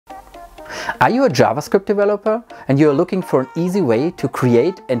Are you a JavaScript developer and you are looking for an easy way to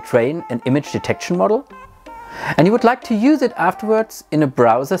create and train an image detection model? And you would like to use it afterwards in a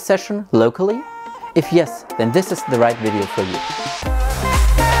browser session locally? If yes, then this is the right video for you.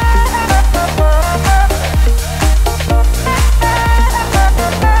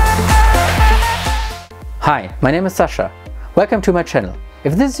 Hi, my name is Sasha. Welcome to my channel.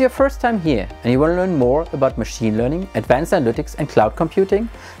 If this is your first time here and you want to learn more about machine learning, advanced analytics and cloud computing,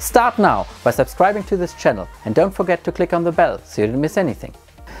 start now by subscribing to this channel and don't forget to click on the bell so you don't miss anything.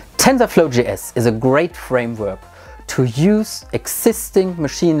 TensorFlow.js is a great framework to use existing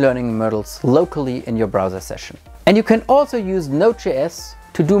machine learning models locally in your browser session. And you can also use node.js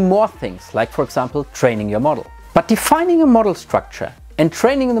to do more things, like for example training your model. But defining a model structure and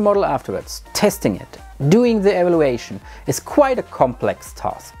training the model afterwards, testing it, doing the evaluation is quite a complex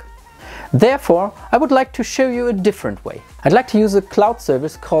task. Therefore, I would like to show you a different way. I'd like to use a cloud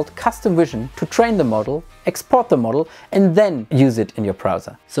service called Custom Vision to train the model, export the model, and then use it in your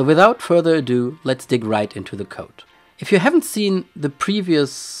browser. So without further ado, let's dig right into the code. If you haven't seen the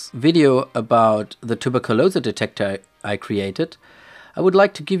previous video about the tuberculosis detector I created, I would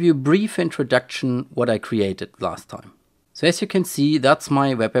like to give you a brief introduction what I created last time. So as you can see, that's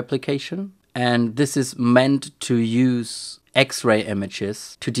my web application. And this is meant to use X-ray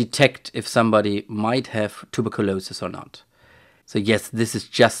images to detect if somebody might have tuberculosis or not. So yes, this is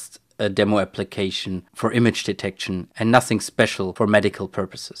just a demo application for image detection and nothing special for medical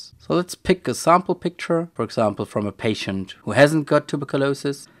purposes. So let's pick a sample picture, for example, from a patient who hasn't got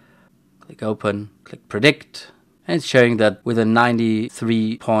tuberculosis. Click open, click predict. And it's showing that with a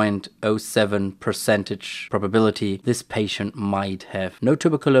 93.07% probability, this patient might have no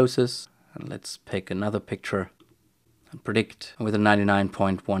tuberculosis. And let's pick another picture and predict with a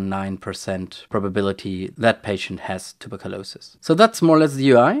 99.19% probability that patient has tuberculosis. So that's more or less the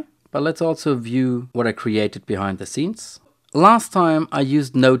UI, but let's also view what I created behind the scenes. Last time I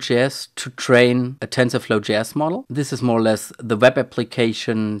used Node.js to train a TensorFlow.js model. This is more or less the web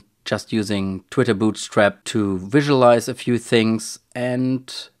application, just using Twitter Bootstrap to visualize a few things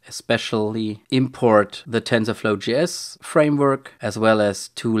and especially import the TensorFlow.js framework, as well as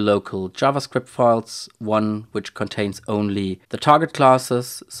two local JavaScript files, one which contains only the target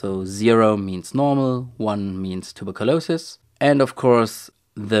classes, so 0 means normal, 1 means tuberculosis, and of course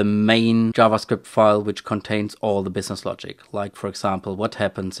the main JavaScript file which contains all the business logic, like for example what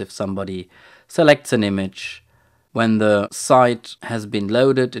happens if somebody selects an image. When the site has been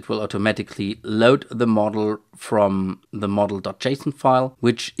loaded, it will automatically load the model from the model.json file,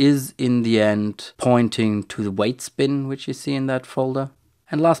 which is in the end pointing to the weights bin, which you see in that folder.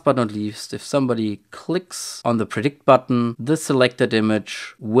 And last but not least, if somebody clicks on the predict button, the selected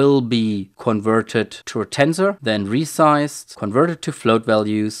image will be converted to a tensor, then resized, converted to float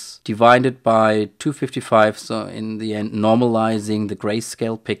values, divided by 255, so in the end normalizing the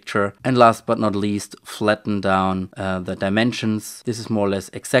grayscale picture, and last but not least flatten down the dimensions. This is more or less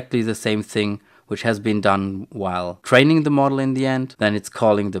exactly the same thing which has been done while training the model in the end. Then it's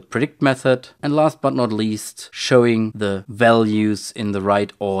calling the predict method. And last but not least, showing the values in the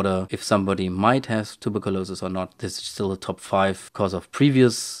right order if somebody might have tuberculosis or not. This is still a top 5 because of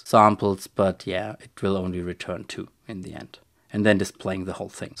previous samples, but yeah, it will only return 2 in the end. And then displaying the whole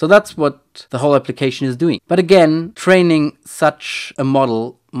thing. So that's what the whole application is doing. But again, training such a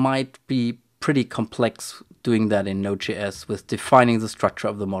model might be pretty complex doing that in Node.js with defining the structure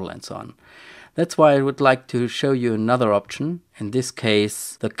of the model and so on. That's why I would like to show you another option, in this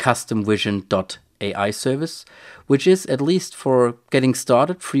case the Custom Vision.ai service, which is at least for getting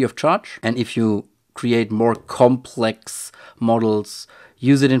started free of charge. And if you create more complex models,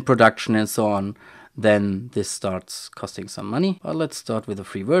 use it in production and so on, then this starts costing some money. But let's start with a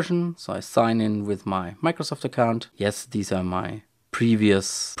free version. So I sign in with my Microsoft account. Yes, these are my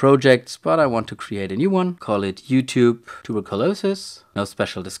previous projects, but I want to create a new one. Call it YouTube tuberculosis. No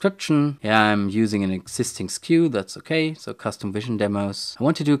special description. Yeah, I'm using an existing SKU. That's okay. So custom vision demos. I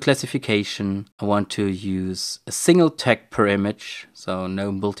want to do classification. I want to use a single tag per image. So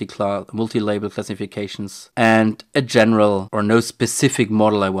no multi-label classifications, and a general or no specific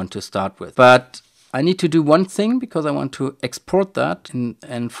model I want to start with. But I need to do one thing because I want to export that.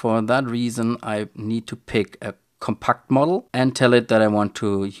 And for that reason, I need to pick a compact model and tell it that I want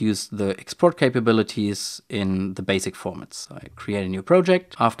to use the export capabilities in the basic formats. So I create a new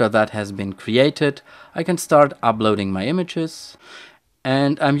project. After that has been created, I can start uploading my images.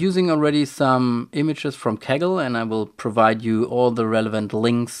 And I'm using already some images from Kaggle, and I will provide you all the relevant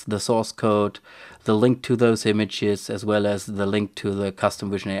links, the source code, the link to those images, as well as the link to the Custom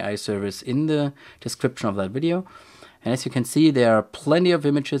Vision AI service in the description of that video. And as you can see, there are plenty of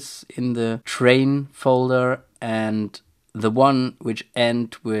images in the train folder, and the one which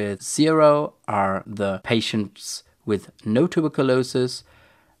end with 0 are the patients with no tuberculosis,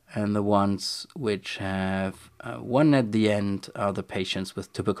 and the ones which have 1 at the end are the patients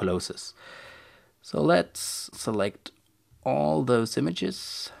with tuberculosis. So let's select all those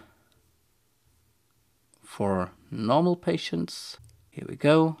images for normal patients. Here we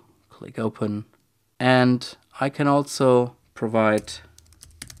go, click open. And I can also provide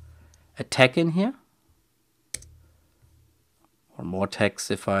a tag in here, or more tags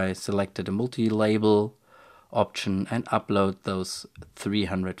if I selected a multi-label option, and upload those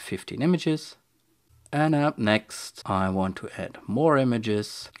 315 images. And up next, I want to add more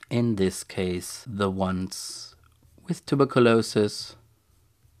images, in this case the ones with tuberculosis,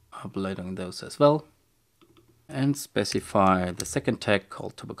 uploading those as well, and specify the second tag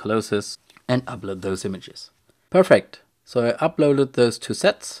called tuberculosis and upload those images. Perfect. So I uploaded those 2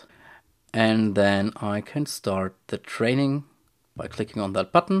 sets, and then I can start the training by clicking on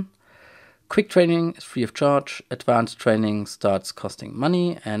that button. Quick training is free of charge. Advanced training starts costing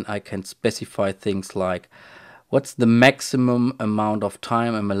money, and I can specify things like what's the maximum amount of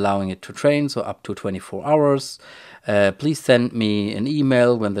time I'm allowing it to train, so up to 24 hours. Please send me an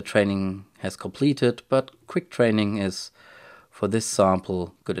email when the training has completed, but quick training is, for this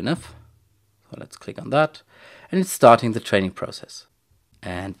sample, good enough. So let's click on that, and it's starting the training process.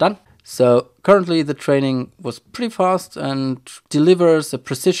 And done. So currently the training was pretty fast and delivers a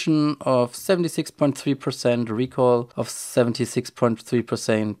precision of 76.3%, recall of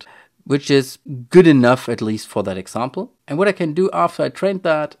 76.3%, which is good enough at least for that example. And what I can do after I trained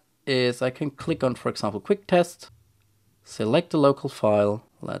that is I can click on, for example, quick test, select a local file.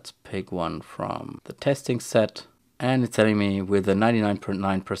 Let's pick one from the testing set. And it's telling me with a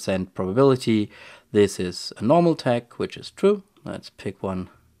 99.9% probability, this is a normal tag, which is true. Let's pick one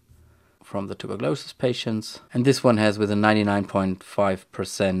from the tuberculosis patients. And this one has with a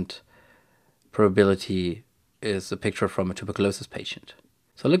 99.5% probability is a picture from a tuberculosis patient.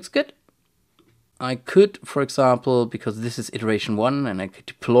 So it looks good. I could, for example, because this is iteration 1, and I could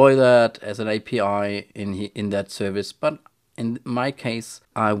deploy that as an API in that service, but in my case,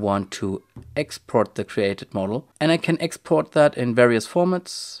 I want to export the created model, and I can export that in various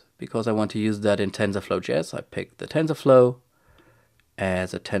formats because I want to use that in TensorFlow.js. I picked the TensorFlow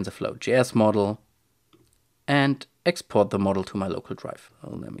as a TensorFlow.js model and export the model to my local drive.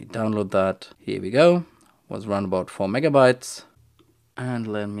 So let me download that. Here we go. Was around about 4 megabytes. And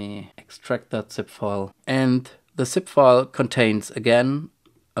let me extract that zip file. And the zip file contains, again,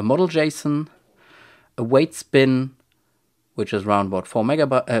 a model JSON, a weight spin, which is around about 5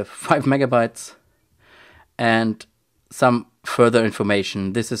 megabytes, and some further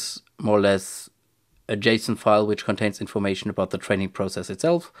information. This is more or less a JSON file which contains information about the training process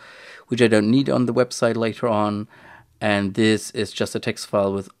itself, which I don't need on the website later on. And this is just a text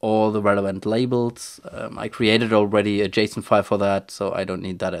file with all the relevant labels. I created already a JSON file for that, so I don't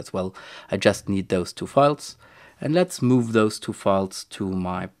need that as well. I just need those 2 files. And let's move those 2 files to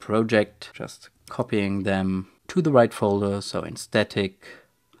my project, just copying them to the right folder. So in static,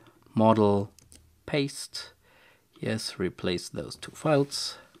 model, paste. Yes, replace those 2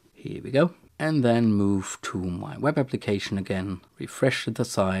 files. Here we go. And then move to my web application again, refresh the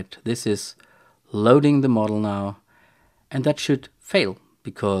site. This is loading the model now, and that should fail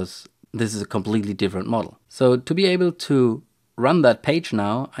because this is a completely different model. So to be able to run that page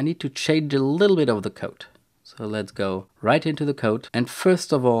now, I need to change a little bit of the code. So let's go right into the code. And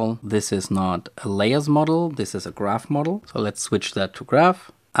first of all, this is not a layers model, this is a graph model. So let's switch that to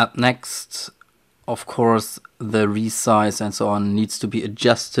graph. Up next, of course, the resize and so on needs to be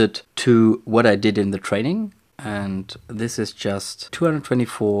adjusted to what I did in the training. And this is just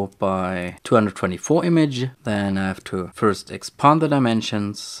 224 by 224 image. Then I have to first expand the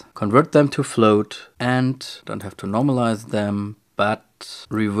dimensions, convert them to float, and don't have to normalize them, but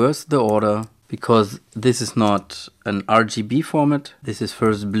reverse the order because this is not an RGB format. This is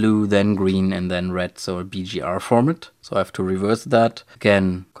first blue, then green, and then red, so a BGR format. So I have to reverse that.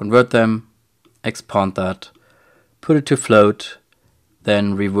 Again, convert them, expand that, put it to float,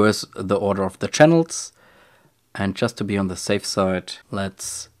 then reverse the order of the channels. And just to be on the safe side,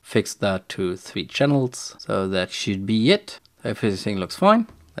 let's fix that to 3 channels. So that should be it. Everything looks fine.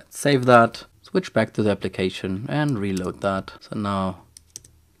 Let's save that, switch back to the application and reload that. So now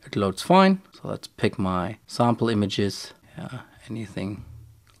it loads fine. So let's pick my sample images. Yeah, anything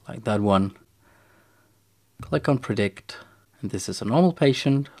like that one. Click on predict. And this is a normal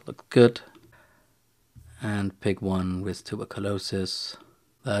patient, looks good. And pick one with tuberculosis.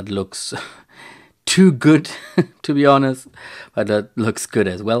 That looks too good, to be honest, but that looks good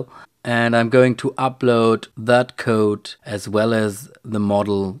as well. And I'm going to upload that code as well as the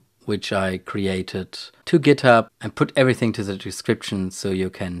model which I created to GitHub and put everything to the description so you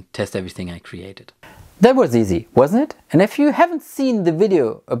can test everything I created. That was easy, wasn't it? And if you haven't seen the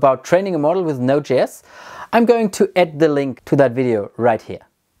video about training a model with Node.js, I'm going to add the link to that video right here.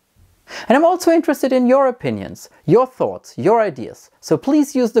 And I'm also interested in your opinions, your thoughts, your ideas. So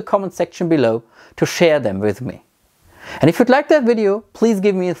please use the comment section below to share them with me. And if you'd like that video, please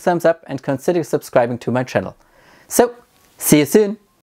give me a thumbs up and consider subscribing to my channel. So, see you soon!